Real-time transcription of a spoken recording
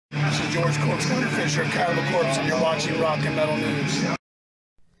George Corpse Wonderfisher, Carnival Corpse, and you're watching Rock and Metal News.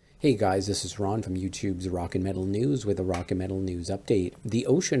 Hey guys, this is Ron from YouTube's Rock and Metal News with a Rock and Metal News update. The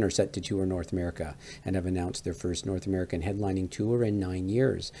Ocean are set to tour North America and have announced their first North American headlining tour in 9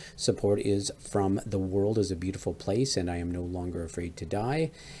 years. Support is from The World is a Beautiful Place and I Am No Longer Afraid to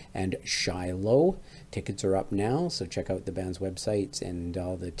Die and Shiloh. Tickets are up now, so check out the band's websites and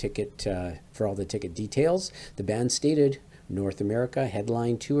all the ticket details. The band stated, North America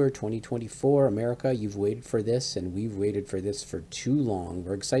Headline Tour 2024. America, you've waited for this, and we've waited for this for too long.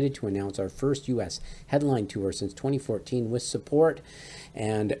 We're excited to announce our first U.S. headline tour since 2014 with support,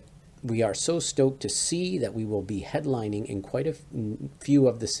 and we are so stoked to see that we will be headlining in quite a few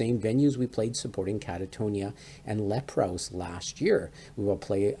of the same venues we played supporting Katatonia and Leprous last year. We will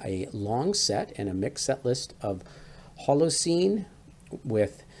play a long set and a mixed set list of Holocene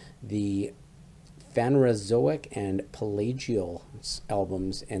with the Phanerozoic and Pelagial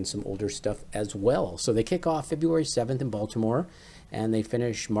albums and some older stuff as well. So they kick off February 7th in Baltimore and they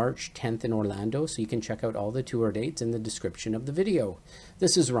finish March 10th in Orlando. So you can check out all the tour dates in the description of the video.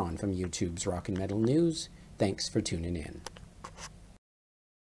 This is Ron from YouTube's Rock and Metal News. Thanks for tuning in.